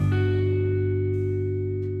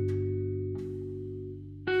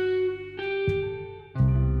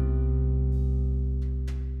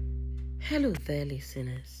Hello there,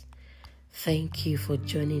 listeners. Thank you for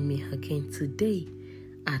joining me again today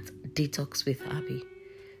at Detox with Abby,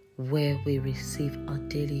 where we receive our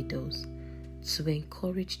daily dose to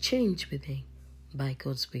encourage change within by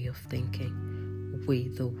God's way of thinking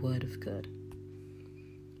with the Word of God.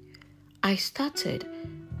 I started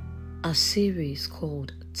a series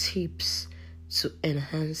called Tips to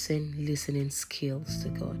Enhancing Listening Skills to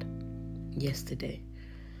God yesterday.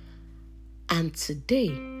 And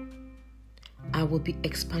today, I will be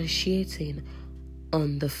expatiating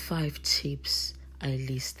on the 5 tips I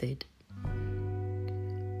listed.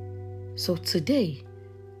 So today,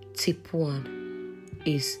 tip 1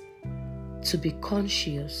 is to be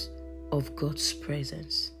conscious of God's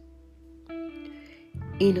presence.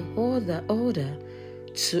 In order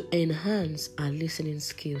to enhance our listening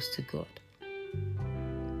skills to God,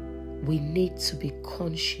 we need to be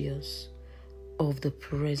conscious of the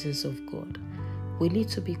presence of God. We need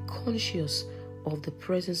to be conscious of the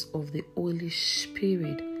presence of the Holy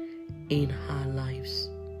Spirit in our lives.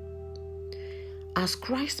 As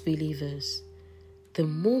Christ believers, the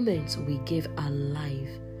moment we give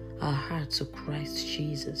our heart to Christ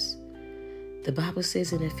Jesus, the Bible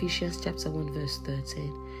says in Ephesians chapter 1 verse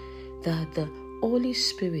 13 that the Holy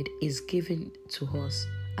Spirit is given to us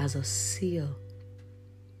as a seal.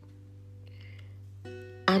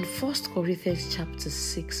 And 1 Corinthians chapter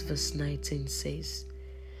 6 verse 19 says,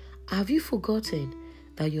 "Have you forgotten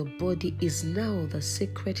that your body is now the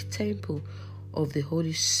sacred temple of the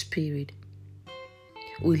Holy Spirit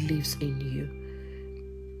who lives in you?"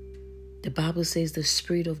 The Bible says the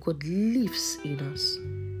Spirit of God lives in us.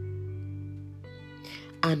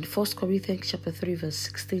 And 1 Corinthians chapter 3 verse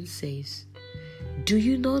 16 says, "Do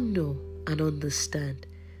you not know and understand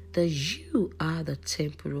that you are the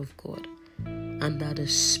temple of God, and that the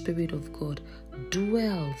Spirit of God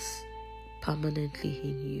dwells permanently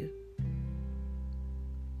in you?"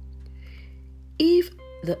 If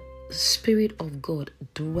the Spirit of God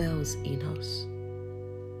dwells in us,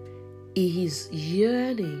 He is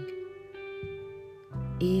yearning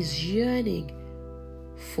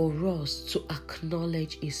for us to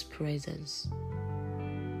acknowledge His presence.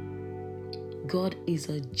 God is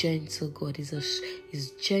a gentle God. His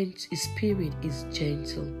Spirit is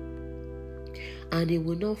gentle. And He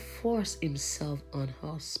will not force Himself on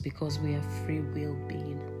us because we are free will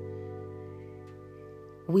being.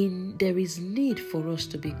 There is need for us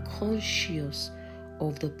to be conscious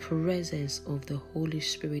of the presence of the Holy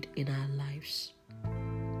Spirit in our lives.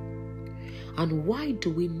 And why do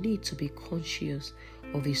we need to be conscious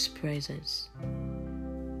of His presence?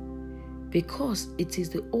 Because it is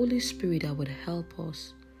the Holy Spirit that would help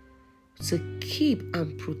us to keep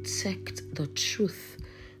and protect the truth,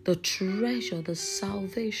 the treasure, the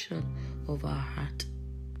salvation of our heart.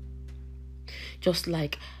 Just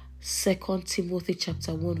like 2 Timothy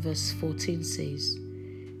chapter 1 verse 14 says,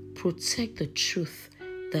 "Protect the truth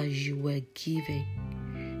that you were given.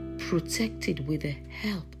 Protect it with the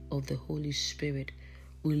help of the Holy Spirit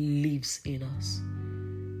who lives in us."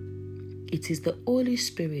 It is the Holy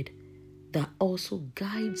Spirit that also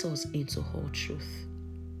guides us into all truth.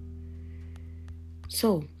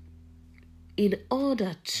 So, in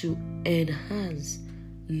order to enhance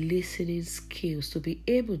listening skills, to be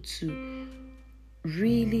able to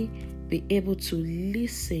really be able to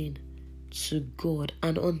listen to God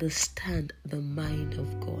and understand the mind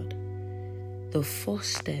of God, the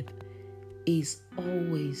first step is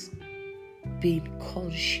always being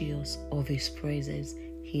conscious of His presence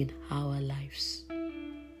in our lives.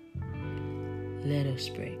 Let us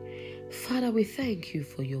pray. Father, we thank You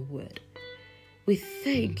for Your word. We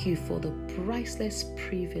thank You for the priceless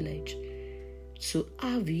privilege to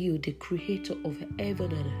have You, the Creator of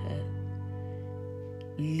heaven and earth,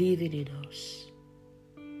 living in us.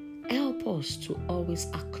 Help us to always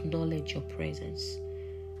acknowledge Your presence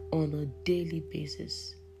on a daily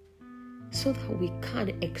basis so that we can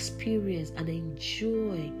experience and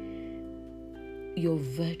enjoy Your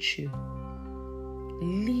virtue,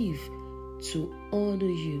 live to honor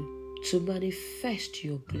You, to manifest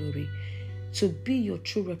Your glory, to be Your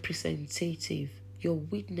true representative, Your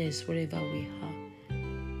witness wherever we are.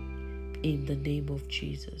 In the name of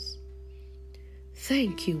Jesus.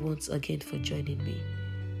 Thank You once again for joining me.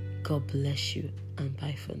 God bless you and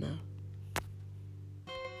bye for now.